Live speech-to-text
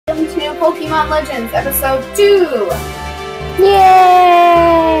Pokemon Legends Episode 2!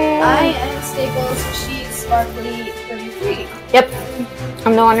 Yay! I am Staples, she's Sparkly 33. Yep.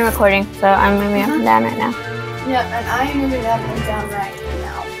 I'm the one recording, so I'm moving up and down right now. Yep, and I am moving up and down right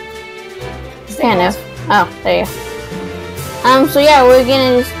now. Kind of. Oh, there you go. So yeah, we're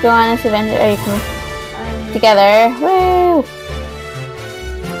gonna just go on this adventure. Are you coming? Together. Woo!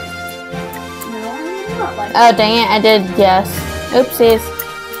 No, I'm not like Oh, dang it, I did yes. Oopsies.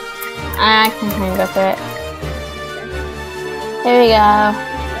 I can kind of go through it. Here we go.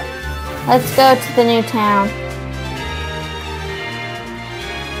 Let's go to the new town.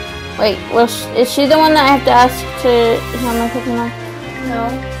 Wait, well, is she the one that I have to ask to heal my Pokemon? No.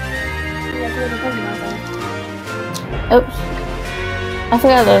 You have to go to Pokemon Center. Oops. I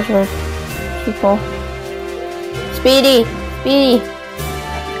forgot those were people. Speedy! Speedy!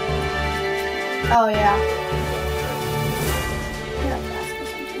 Oh, yeah.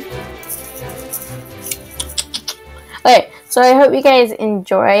 Okay, so I hope you guys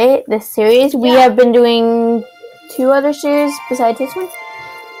enjoy this series. We have been doing 2 other series besides this one.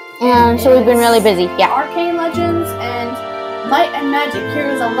 And so we've been really busy. Yeah. Arcane Legends and Might and Magic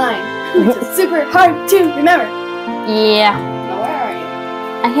Heroes Online. Which is super hard to remember. Yeah. Now, where are you?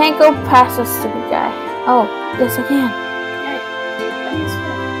 I can't go past this stupid guy. Oh, yes I can.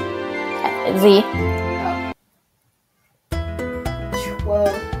 Yeah. Z. Oh. Whoa.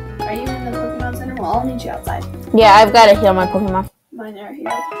 Are you in the Pokemon Center? Well, I'll meet you outside. Yeah, I've got to heal my Pokemon. Mine are here.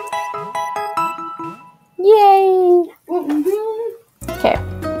 Yay! Okay.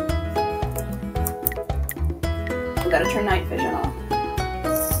 We gotta turn night vision off.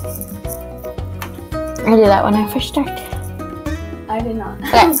 I do that when I first start. I did not.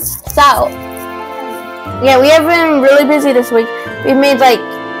 Okay, so yeah, we have been really busy this week. We've made like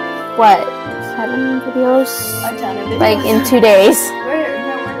what, 7 videos? A ton of videos. Like in 2 days. Where do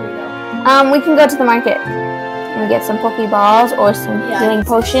we go? We can go to the market and get some Pokeballs or some healing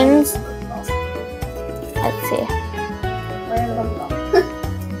potions. Let's see. Where are the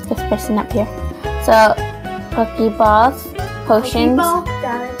Pokeballs? This person up here. So Pokeballs, potions,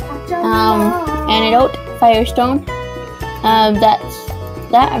 antidote, Firestone. That's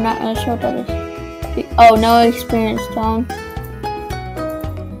that. I'm not really sure what that is. Oh, no experience stone.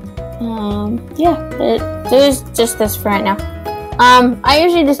 Yeah, there's just this for right now. I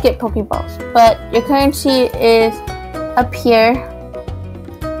usually just get Pokeballs, but your currency is up here.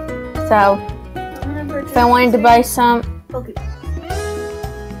 So if I wanted to buy some,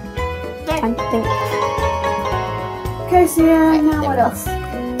 I think. Okay, so yeah, now what else?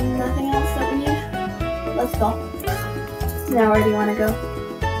 Nothing else that we need? Let's go. Now where do you want to go?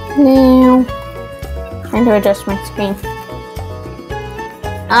 No. Trying to adjust my screen.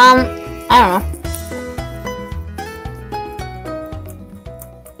 I don't know.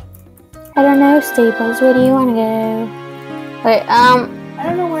 I don't know, Staples. Where do you want to go? Wait, I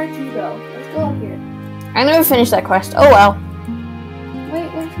don't know where to go. Let's go up here. I never finished that quest. Oh well. Wait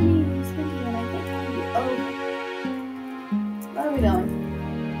for me. I'm spinning and I can't find you. Oh. Where are we going?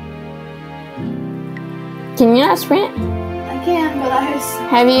 Can you not sprint? I can, but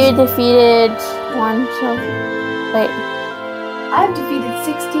Have you defeated one so? Wait. I've defeated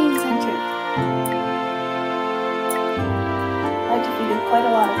 16 centers. I've defeated quite a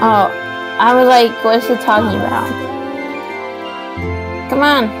lot of Oh, I was like, what's he talking about? Come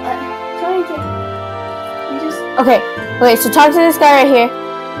on. Trying to. You just. Okay, wait, so talk to this guy right here.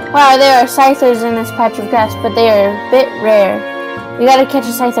 Wow, there are Scythers in this patch of grass, but they are a bit rare. You gotta catch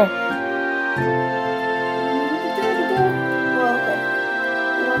a Scyther. Well, okay.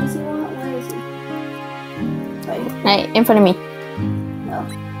 What does he want? Where is he? Wait. Right, in front of me. No.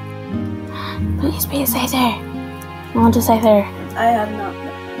 Please be a Scyther. I want a Scyther. I have not.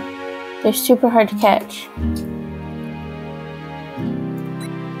 They're super hard to catch.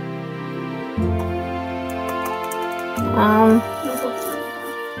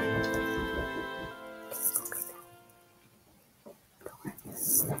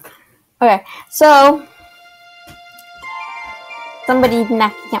 Okay, so somebody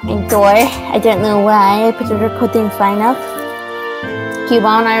knocking at my door. I don't know why. I put the recording sign up.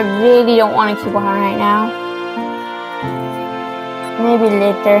 Cubone, I really don't want a Cubone right now. Maybe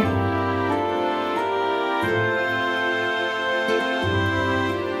later.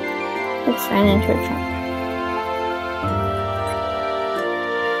 Oops, ran into a trunk.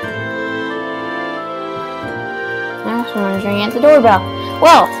 Now someone's ringing at the doorbell.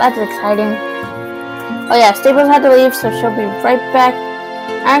 Well, that's exciting. Oh yeah, Staples had to leave, so she'll be right back.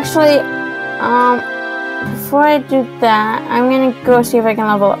 Actually, before I do that, I'm gonna go see if I can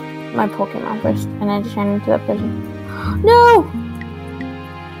level up my Pokemon first. And I just ran into that person. No!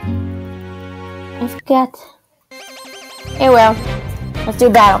 I forgot. Hey, well, let's do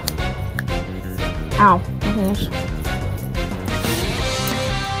battle. Ow, my fingers.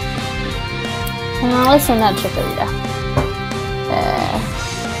 Let's send that Chikorita.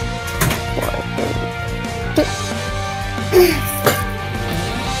 4, 3, 2.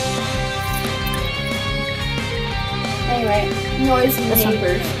 Anyway, noisy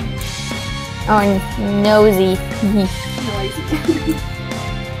neighbors. Oh, nosy. Noisy.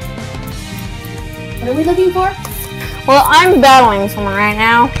 What are we looking for? Well, I'm battling someone right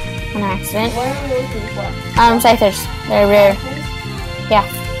now. An accident. What are we looking for? Scythers. They're rare. Yeah.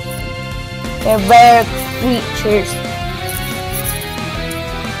 They're rare creatures.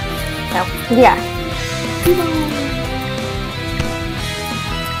 So, yeah.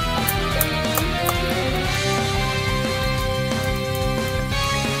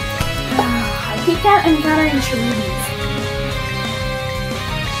 Pikachu and Galar and Cherubies.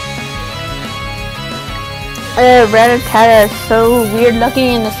 Rattata is so weird looking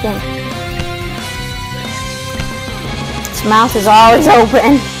in the skin. Its mouth is always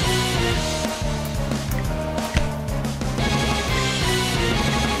open.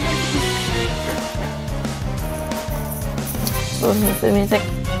 Listen to the music.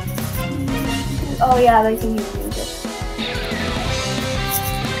 Oh yeah, they can use music.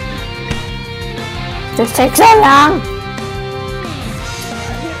 This takes so long.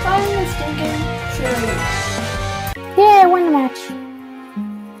 You're finding a stinking Cherubi. Yeah, win the match.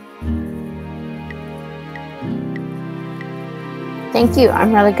 Thank you.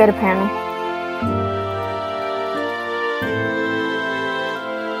 I'm really good apparently.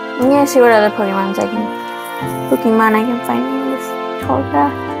 I'm gonna see what other Pokemon I can find in this tall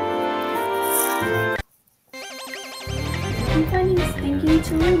path. I'm finding a stinking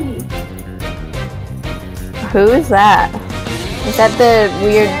Cherubi. Who is that? Is that the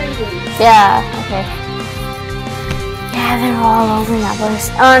weird? Yeah. Okay. Yeah, they're all over that place.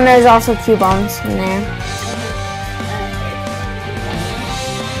 Oh, and there's also Cubones in there.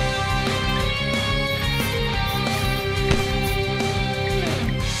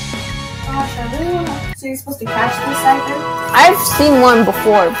 Gosh, I really wanna. So you're supposed to catch this Scyther? I've seen one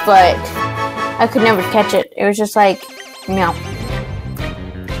before, but I could never catch it. It was just like, meow.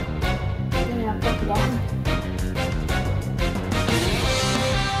 Yeah, Pokeball.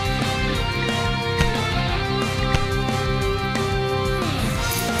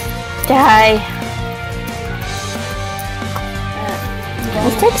 Die.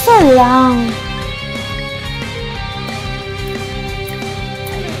 It takes so long.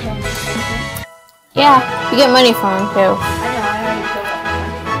 Yeah, you get money from them too. I know, I already killed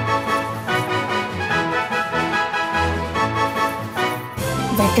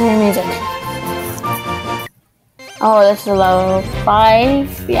it. Victory music. Oh, this is a level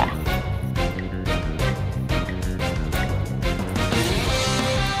 5. Yeah.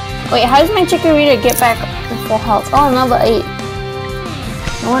 Wait, how does my Chikorita get back to full health? Oh, I'm level 8.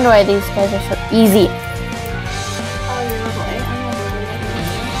 No wonder why these guys are so easy. Oh, you're level 8?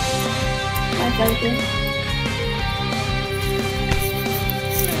 I'm level 8.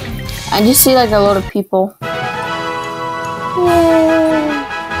 I just see like a lot of people. Yay!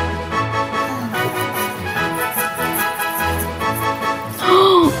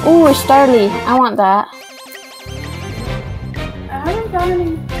 Oh, a Starly. I want that. I haven't found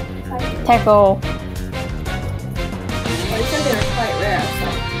any Scythers. Techo. Well, you said they were quite rare, so.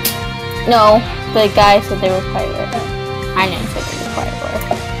 No, the guy said they were quite rare. I didn't say they were quite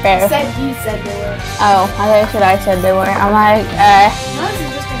rare. He said they were. Oh, I thought I said they were. I'm like, No, this is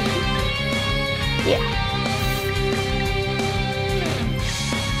just gonna be. yeah.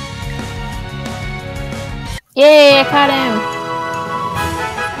 Yay, I caught him.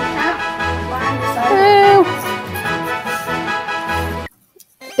 Woo!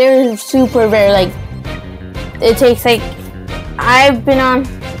 They're super rare. Like, it takes like, I haven't been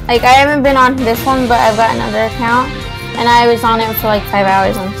on this one, but I've got another account, and I was on it for like 5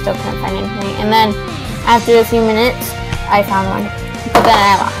 hours and still couldn't find anything. And then after a few minutes, I found one, but then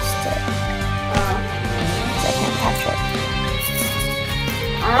I lost it. So I can't capture it.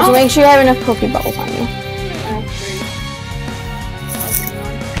 So make sure you have enough Pokeballs on you.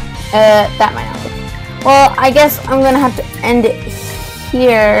 That might not be. Well, I guess I'm gonna have to end it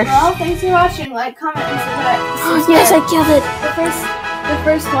here. Well, thanks for watching. Like, comment, and subscribe. Yes, I killed it. The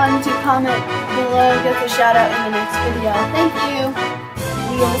first one to comment below gets a shout out in the next video. Thank you.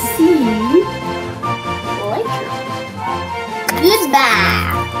 We'll see you later.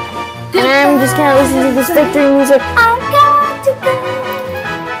 Goodbye. And I'm just gonna listen to this victory music. I'm going to go.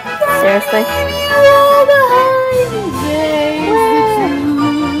 Seriously?